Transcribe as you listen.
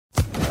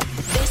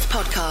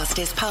podcast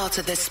is part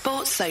of the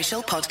Sports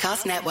Social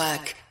Podcast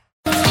Network.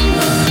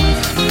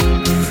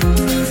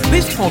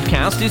 This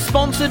podcast is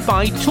sponsored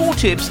by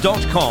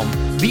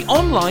TourTips.com, the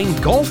online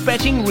golf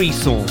betting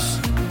resource.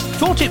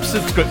 TourTips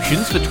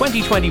subscriptions for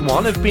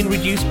 2021 have been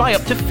reduced by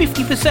up to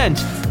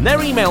 50%, and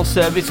their email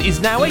service is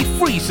now a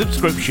free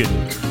subscription.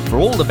 For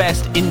all the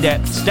best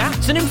in-depth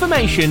stats and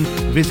information,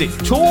 visit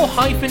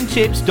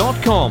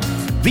Tour-Tips.com,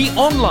 the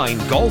online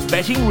golf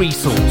betting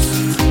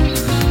resource.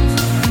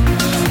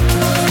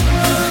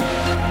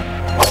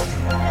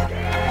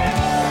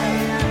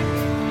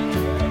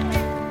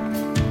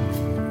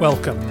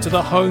 Welcome to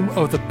the home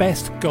of the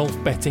best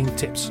golf betting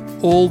tips.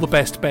 All the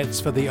best bets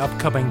for the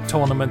upcoming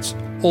tournaments,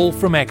 all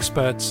from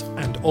experts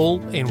and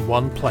all in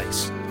one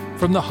place.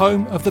 From the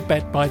home of the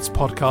BetBites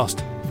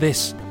podcast,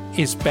 this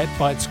is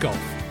BetBites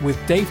Golf with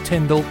Dave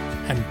Tyndall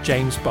and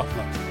James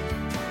Butler.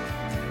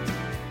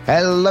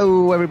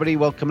 Hello everybody,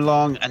 welcome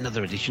along.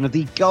 Another edition of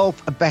the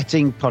Golf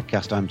Betting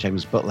Podcast. I'm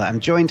James Butler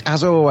and joined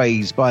as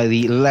always by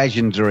the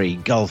legendary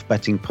golf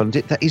betting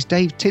pundit that is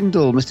Dave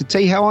Tyndall. Mr.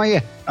 T, how are you?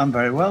 I'm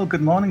very well.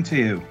 Good morning to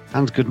you.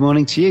 And good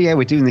morning to you. Yeah,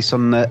 we're doing this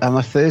on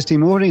a Thursday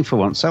morning for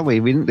once, aren't we?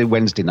 We didn't do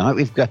Wednesday night.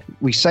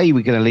 We say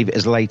we're going to leave it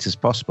as late as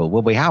possible.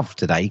 Well, we have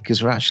today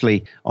because we're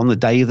actually on the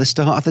day of the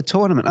start of the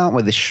tournament, aren't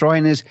we? The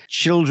Shriners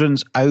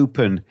Children's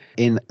Open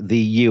in the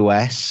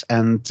US.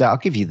 And I'll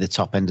give you the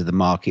top end of the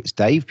markets,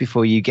 Dave,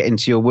 before you get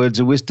into your words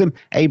of wisdom.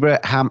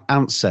 Abraham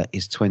Answer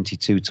is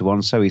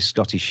 22-1. So is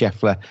Scotty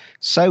Scheffler.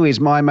 So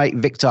is my mate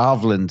Victor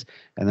Hovland.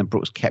 And then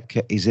Brooks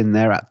Koepka is in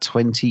there at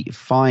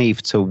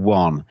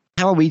 25-1.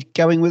 How are we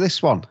going with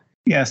this one?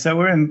 Yeah, so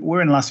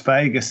we're in Las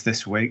Vegas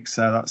this week,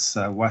 so that's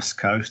West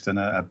Coast and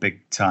a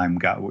big time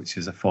gap, which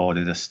has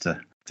afforded us to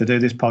do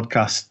this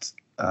podcast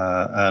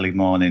early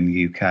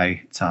morning UK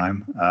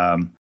time.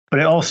 But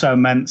it also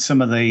meant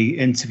some of the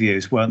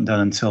interviews weren't done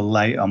until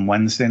late on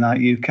Wednesday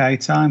night UK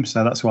time,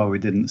 so that's why we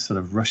didn't sort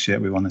of rush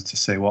it. We wanted to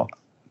see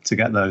to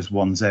get those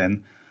ones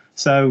in.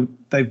 So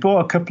they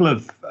brought a couple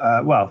of,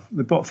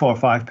 they brought 4 or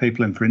 5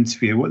 people in for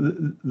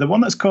interview. The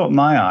one that's caught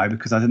my eye,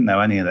 because I didn't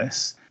know any of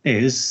this,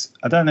 is,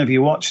 I don't know if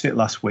you watched it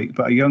last week,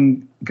 but a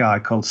young guy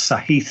called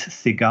Sahith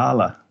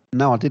Theegala.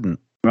 No, I didn't.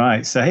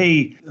 Right, so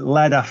he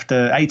led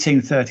after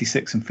 18,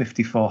 36 and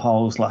 54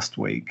 holes last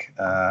week.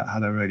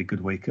 Had a really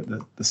good week at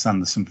the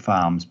Sanderson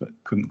Farms, but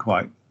couldn't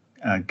quite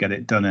get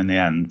it done in the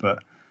end.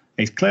 But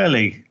he's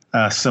clearly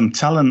some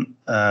talent,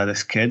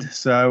 this kid.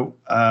 So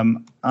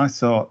I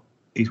thought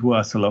he's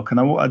worth a look.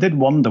 And I did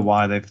wonder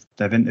why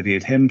they've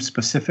interviewed him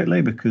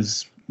specifically,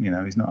 because, you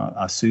know, he's not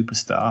a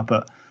superstar.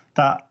 But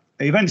that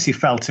he eventually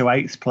fell to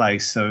 8th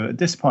place, so a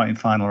disappointing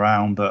final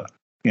round. But,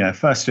 you know,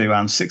 first 3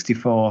 rounds,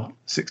 64,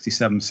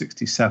 67,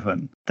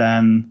 67.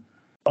 Then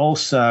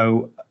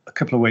also a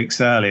couple of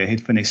weeks earlier,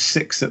 he'd finished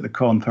 6th at the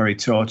Corn Ferry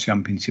Tour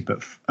Championship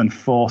and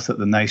 4th at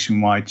the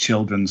Nationwide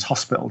Children's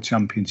Hospital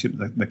Championship,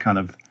 the kind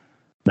of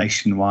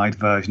nationwide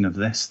version of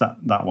this.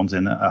 That one's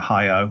in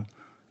Ohio,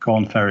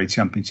 Corn Ferry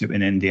Championship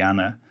in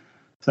Indiana.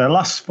 So the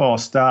last 4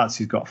 starts,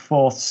 he's got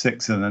 4th,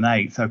 6th and an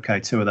 8th. Okay,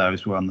 2 of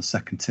those were on the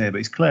second tier, but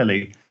he's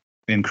clearly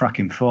in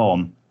cracking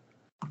form.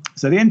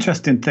 So the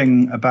interesting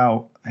thing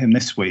about him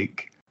this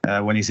week,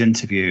 when he's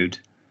interviewed,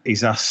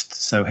 he's asked,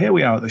 so here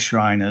we are at the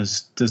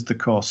Shriners, does the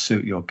course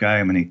suit your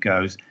game? And he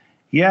goes,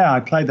 yeah, I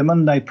played the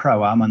Monday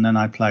Pro-Am and then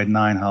I played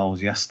 9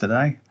 holes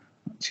yesterday,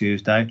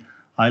 Tuesday.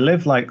 I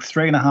live like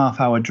 3.5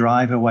 hour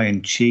drive away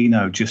in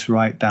Chino, just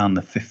right down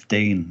the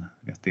 15,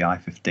 I guess the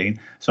I-15.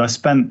 So I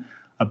spent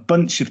a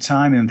bunch of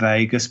time in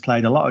Vegas,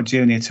 played a lot of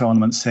junior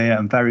tournaments here,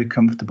 and very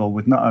comfortable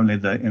with not only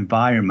the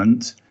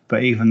environment,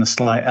 but even the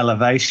slight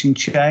elevation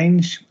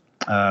change.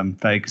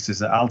 Vegas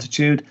is at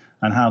altitude,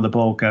 and how the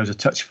ball goes a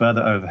touch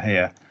further over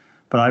here.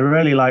 But I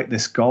really like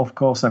this golf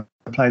course. I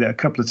played it a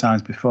couple of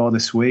times before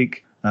this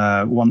week,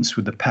 once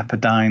with the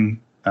Pepperdine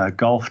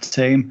golf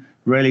team.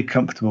 Really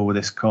comfortable with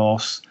this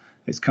course.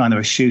 It's kind of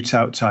a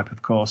shootout type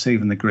of course,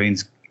 even if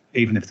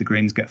the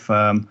greens get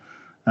firm.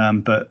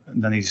 But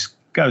then he just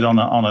goes on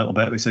a little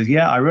bit. He says,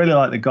 yeah, I really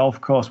like the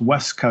golf course,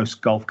 West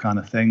Coast golf kind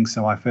of thing,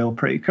 so I feel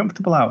pretty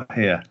comfortable out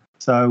here.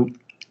 So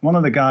one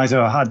of the guys who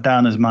I had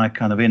down as my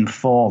kind of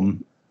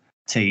inform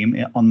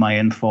team, on my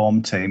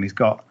inform team, he's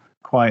got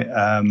quite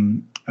a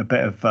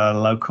bit of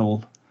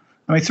local.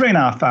 I mean,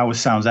 3.5 hours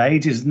sounds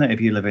ages, doesn't it,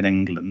 if you live in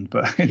England?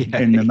 But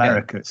in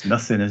America, it's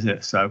nothing, is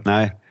it? So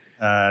no.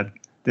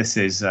 This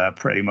is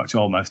pretty much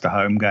almost a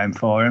home game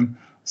for him.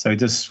 So he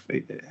does,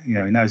 he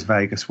knows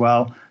Vegas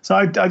well. So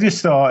I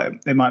just thought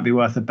it might be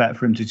worth a bet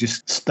for him to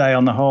just stay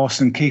on the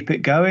horse and keep it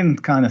going,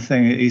 kind of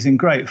thing. He's in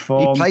great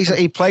form.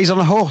 He plays on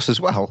a horse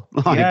as well.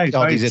 Yeah,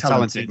 he's a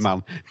talented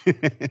man.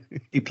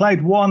 He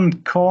played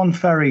one Corn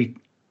Ferry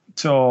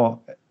Tour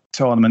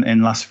tournament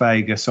in Las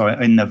Vegas or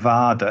in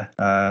Nevada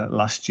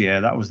last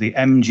year. That was the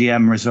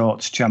MGM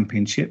Resorts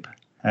Championship.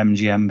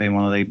 MGM being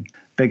one of the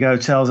big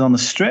hotels on the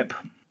Strip.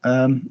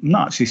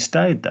 Not actually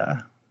stayed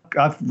there.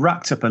 I've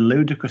racked up a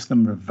ludicrous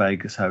number of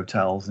Vegas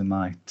hotels in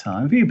my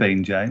time. Have you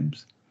been,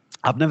 James?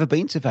 I've never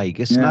been to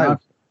Vegas, yeah, no.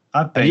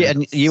 I've been.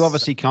 And you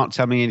obviously can't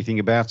tell me anything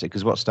about it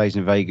because what stays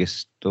in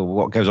Vegas or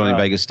what goes on in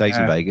Vegas stays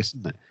in Vegas,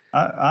 isn't it?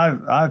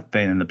 I've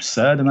been an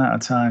absurd amount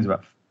of times,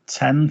 about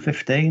 10,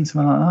 15,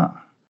 something like that.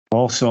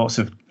 All sorts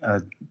of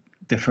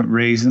different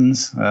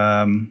reasons.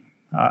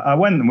 I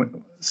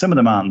went. Some of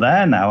them aren't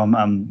there now.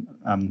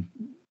 I'm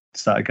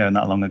started going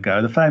that long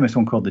ago. The famous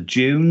one called the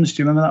Dunes.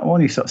 Do you remember that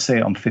one? You sort of see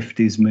it on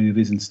 50s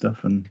movies and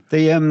stuff. And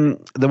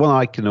the one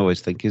I can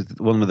always think is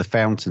the one with the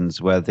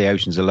fountains where the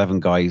Ocean's 11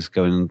 guys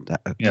go and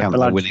count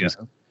their winnings.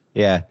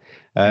 Yeah.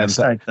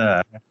 Stayed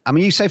there. I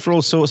mean, you say for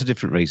all sorts of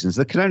different reasons.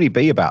 There can only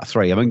be about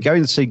three. I mean,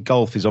 going to see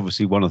golf is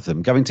obviously one of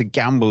them. Going to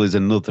gamble is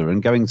another.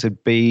 And going to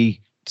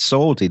be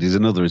sordid is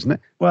another, isn't it?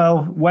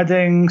 Well,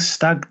 weddings,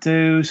 stag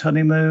do's,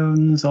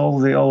 honeymoons, all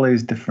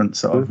these different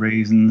sort of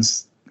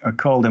reasons. I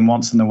called him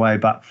once on the way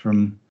back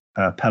from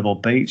Pebble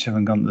Beach. I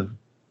haven't gone to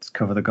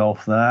cover the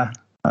golf there.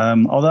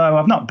 Although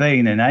I've not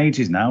been in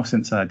ages now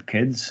since I had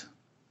kids.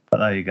 But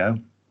there you go.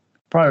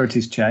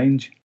 Priorities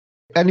change.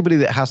 Anybody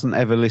that hasn't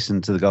ever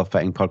listened to the Golf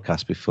Betting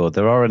Podcast before,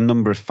 there are a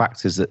number of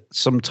factors that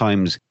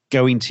sometimes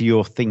go into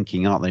your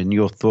thinking, aren't they, and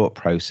your thought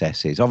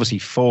processes. Obviously,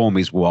 form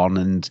is one,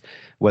 and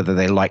whether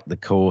they like the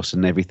course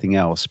and everything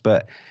else,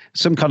 but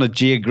some kind of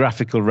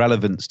geographical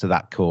relevance to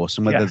that course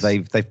and whether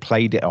they've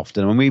played it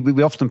often. And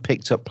we often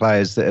picked up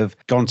players that have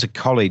gone to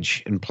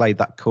college and played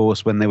that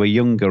course when they were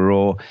younger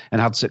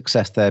and had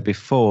success there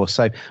before,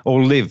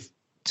 or live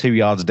 2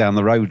 yards down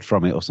the road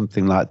from it or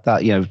something like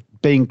that. You know,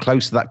 being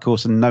close to that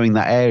course and knowing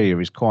that area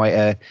is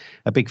quite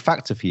a big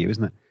factor for you,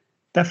 isn't it?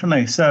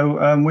 Definitely. So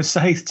with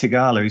Sahith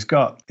Theegala, he's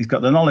got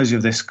the knowledge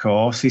of this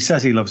course. He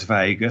says he loves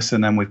Vegas,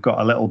 and then we've got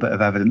a little bit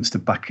of evidence to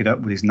back it up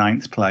with his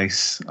 9th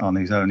place on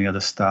his only other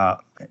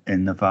start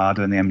in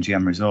Nevada in the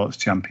MGM Resorts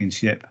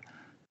Championship.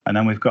 And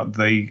then we've got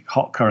the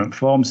hot current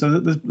form.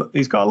 So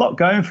he's got a lot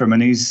going for him,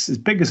 and he's as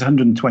big as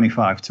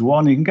 125 to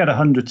 1. You can get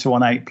 100 to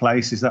 1 8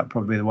 places. That'd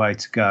probably be the way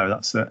to go.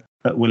 That's at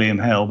William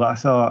Hill. But I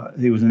thought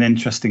he was an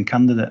interesting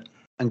candidate.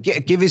 And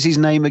give us his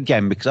name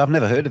again, because I've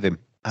never heard of him.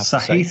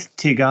 Sahith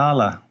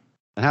Theegala.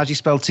 And how do you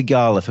spell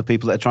Theegala for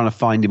people that are trying to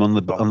find him on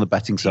the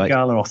betting site?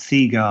 Theegala or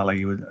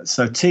Theegala,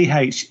 so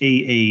Theegala.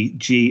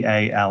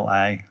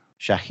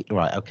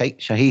 Right, okay.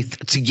 Sahith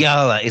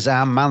Theegala is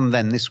our man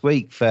then this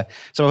week for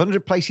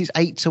 100 places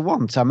 8 to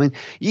 1. So, I mean,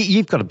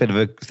 you've got a bit of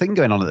a thing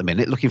going on at the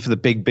minute, looking for the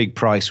big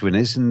price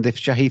winners. And if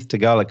Sahith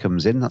Theegala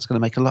comes in, that's going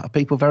to make a lot of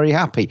people very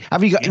happy.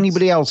 Have you got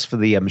anybody else for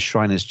the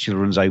Shriners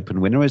Children's Open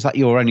winner? Or is that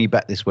your only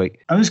bet this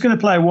week? I'm just going to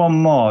play one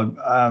more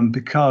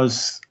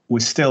because we're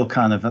still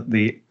kind of at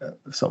the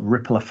sort of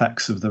ripple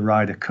effects of the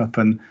Ryder Cup.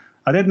 And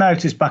I did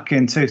notice back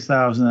in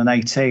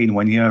 2018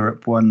 when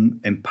Europe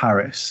won in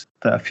Paris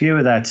that a few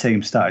of their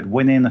teams started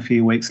winning a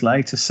few weeks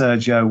later.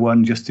 Sergio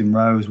won, Justin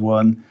Rose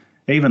won,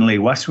 even Lee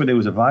Westwood, who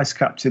was a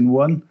vice-captain,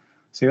 won.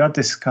 So you had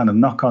this kind of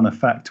knock-on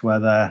effect where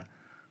their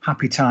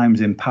happy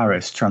times in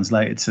Paris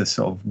translated to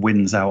sort of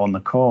wins out on the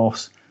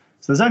course.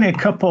 So there's only a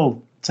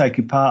couple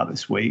taking part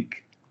this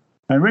week.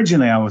 And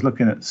originally I was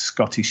looking at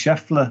Scotty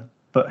Scheffler,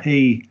 but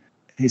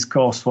his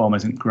course form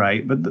isn't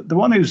great. But the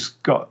one who's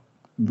got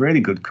really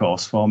good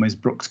course form is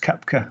Brooks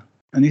Koepka.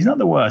 And he's not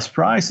the worst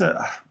price.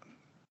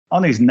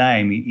 On his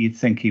name, you'd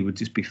think he would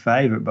just be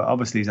favourite, but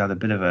obviously he's had a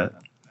bit of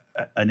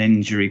an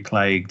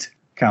injury-plagued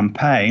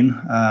campaign.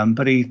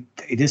 But he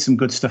did some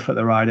good stuff at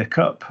the Ryder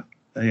Cup.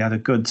 He had a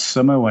good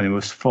summer when he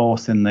was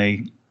 4th in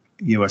the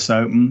US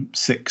Open,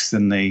 6th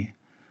in the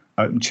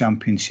Open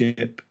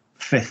Championship,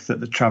 5th at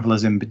the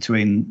Travellers in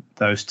between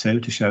those two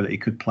to show that he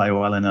could play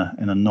well in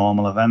a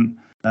normal event.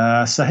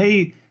 So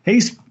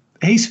he's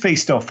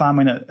feast or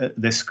famine at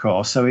this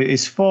course. So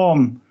his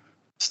form,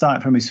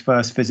 starting from his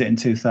first visit in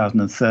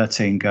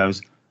 2013,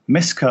 goes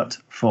miscut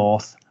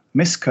 4th,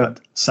 miscut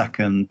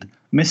 2nd,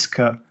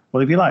 miscut.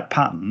 Well, if you like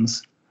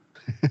patterns,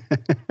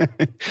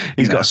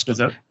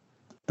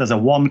 there's a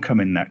 1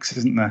 coming next,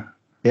 isn't there?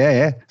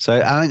 Yeah.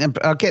 So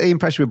I get the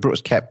impression with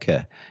Brooks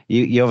Koepka,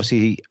 you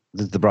obviously,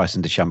 there's the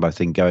Bryson DeChambeau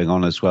thing going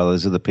on as well.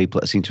 There's other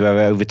people that seem to have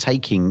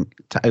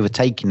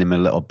overtaking him a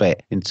little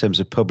bit in terms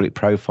of public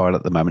profile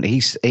at the moment.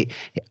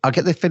 I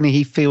get the feeling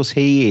he feels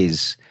he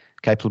is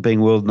capable of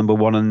being world number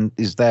 1 and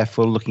is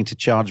therefore looking to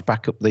charge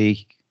back up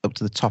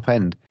to the top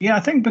end. Yeah, I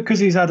think because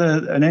he's had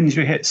an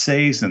injury hit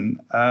season,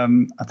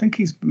 I think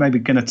he's maybe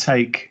going to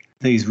take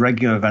these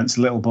regular events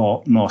a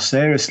little more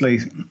seriously.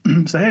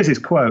 So here's his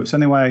quotes.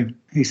 Anyway,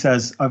 he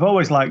says, "I've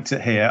always liked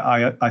it here.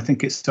 I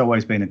think it's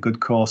always been a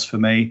good course for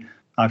me.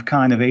 I've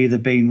kind of either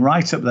been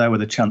right up there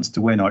with a chance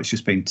to win or it's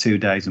just been 2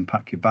 days and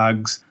pack your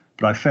bags.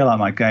 But I feel like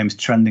my game's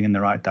trending in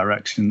the right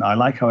direction. I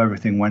like how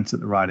everything went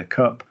at the Ryder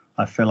Cup.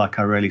 I feel like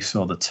I really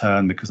saw the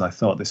turn because I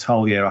thought this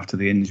whole year after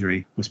the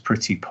injury was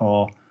pretty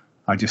poor.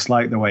 I just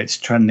like the way it's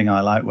trending.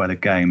 I like where the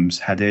game's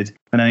headed."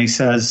 And then he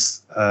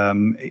says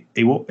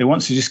he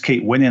wants to just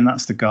keep winning.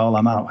 That's the goal.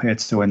 I'm out here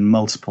to win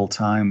multiple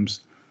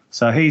times.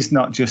 So he's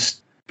not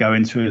just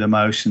going through the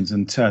motions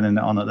and turning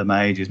it on at the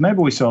majors. Maybe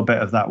we saw a bit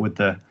of that with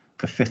the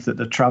 5th at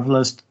the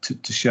Travellers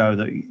to show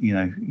that, you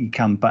know, you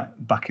can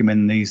back him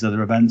in these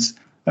other events.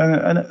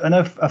 And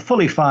a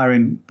fully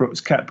firing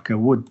Brooks Koepka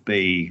would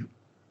be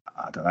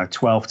I don't know,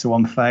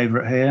 12-1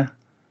 favourite here.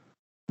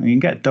 You can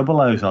get double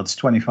those odds,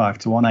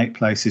 25-1, 8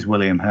 places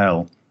William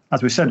Hill.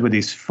 As we said with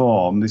his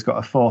form, he's got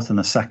a 4th and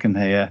a 2nd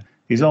here.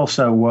 He's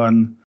also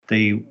won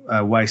the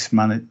Waste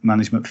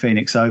Management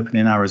Phoenix Open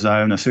in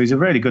Arizona. So he's a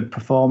really good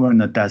performer in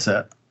the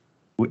desert,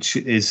 which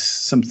is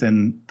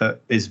something that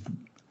is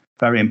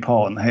very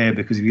important here,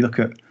 because if you look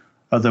at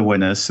other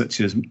winners such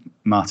as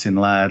Martin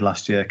Laird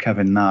last year,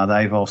 Kevin Na,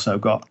 they've also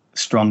got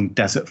strong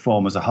desert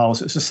form as a whole.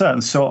 So it's a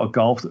certain sort of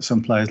golf that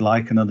some players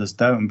like and others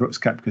don't. And Brooks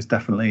Koepka's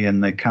definitely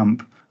in the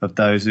camp of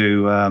those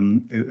who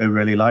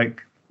really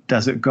like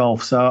desert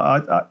golf. So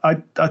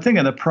I think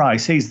at the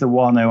price, he's the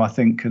one who I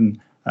think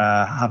can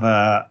have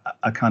a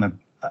kind of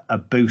a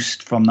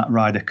boost from that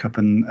Ryder Cup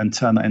and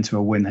turn that into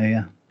a win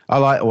here. I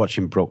like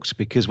watching Brooks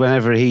because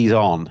whenever he's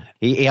on,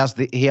 he has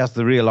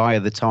the real eye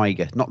of the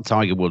tiger, not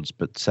Tiger Woods,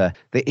 but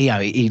he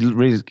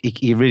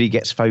really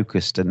gets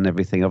focused and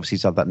everything. Obviously,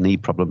 he's had that knee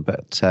problem,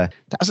 but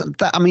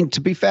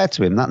to be fair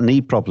to him, that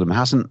knee problem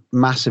hasn't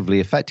massively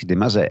affected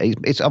him, has it?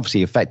 It's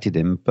obviously affected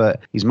him,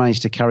 but he's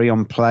managed to carry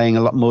on playing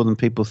a lot more than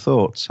people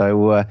thought.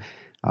 So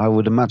I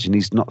would imagine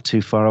he's not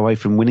too far away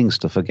from winning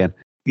stuff again.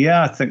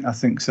 Yeah, I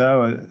think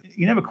so.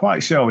 You're never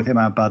quite sure with him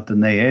how bad the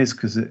knee is,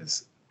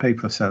 because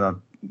people have said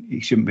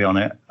he shouldn't be on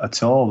it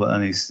at all, but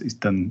then he's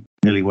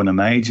nearly won a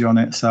major on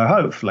it. So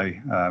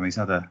hopefully he's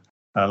had a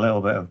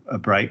little bit of a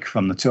break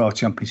from the Tour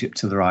Championship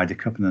to the Ryder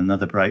Cup, and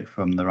another break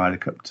from the Ryder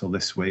Cup till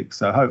this week.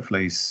 So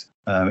hopefully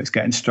it's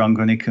getting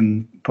stronger and he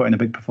can put in a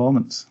big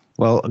performance.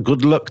 Well,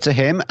 good luck to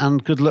him,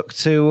 and good luck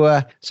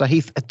to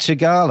Sahith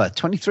Theegala,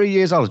 23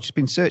 years old. I've just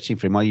been searching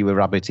for him while you were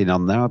rabbiting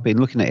on there. I've been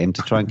looking at him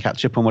to try and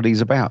catch up on what he's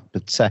about.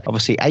 But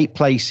obviously 8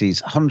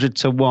 places,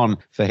 100-1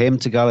 for him,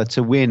 Theegala,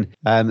 to win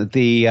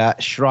the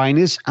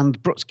Shriners, and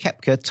Brooks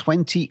Koepka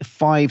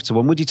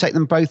 25-1. Would you take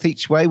them both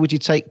each way? Would you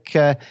take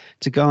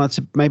Theegala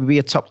to maybe be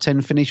a top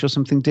 10 finish or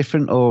something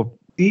different? Or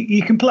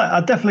you can play.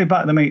 I'd definitely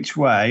back them each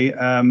way.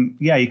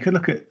 You could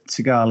look at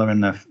Theegala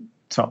in the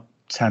top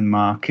 10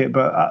 market,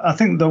 but I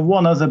think the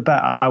one other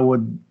bet I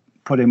would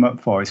put him up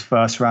for is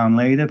first round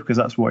leader, because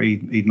that's what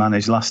he'd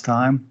managed last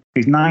time.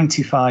 He's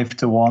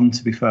 95-1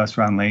 to be first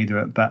round leader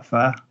at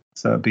Betfair,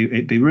 so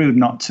it'd be rude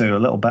not to. A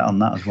little bet on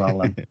that as well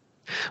then.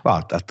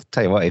 Well, I'll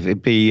tell you what,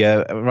 it'd be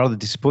rather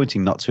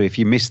disappointing not to if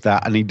you missed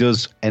that and he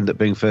does end up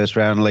being first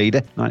round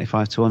leader.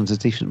 95-1 is a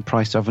decent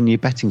price to have on your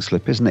betting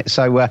slip, isn't it?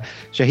 So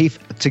Sahith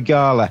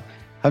Theegala,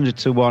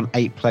 100-1,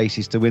 8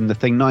 places to win the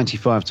thing,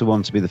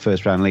 95-1 to be the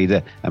first round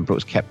leader, and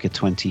Brooks Koepka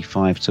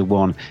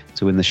 25-1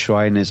 to win the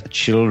Shriners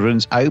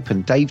Children's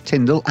Open. Dave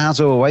Tyndall, as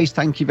always,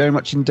 thank you very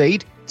much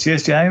indeed.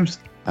 Cheers, James.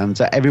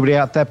 And everybody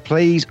out there,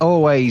 please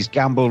always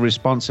gamble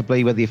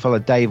responsibly, whether you follow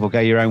Dave or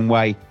go your own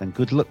way. And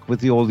good luck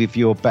with all of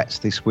your bets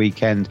this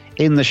weekend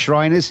in the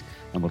Shriners,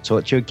 and we'll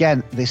talk to you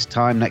again this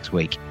time next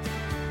week.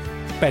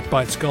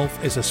 BetBites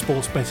Golf is a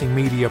sports betting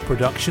media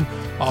production.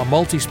 Our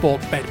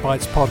multi-sport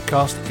BetBites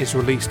podcast is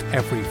released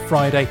every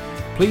Friday.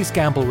 Please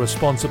gamble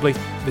responsibly.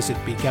 Visit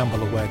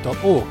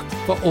begambleaware.org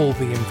for all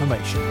the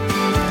information.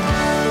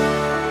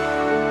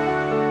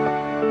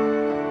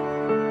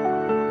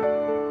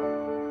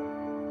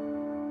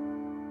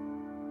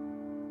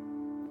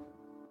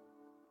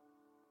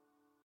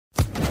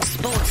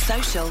 Sports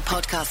Social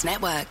Podcast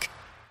Network.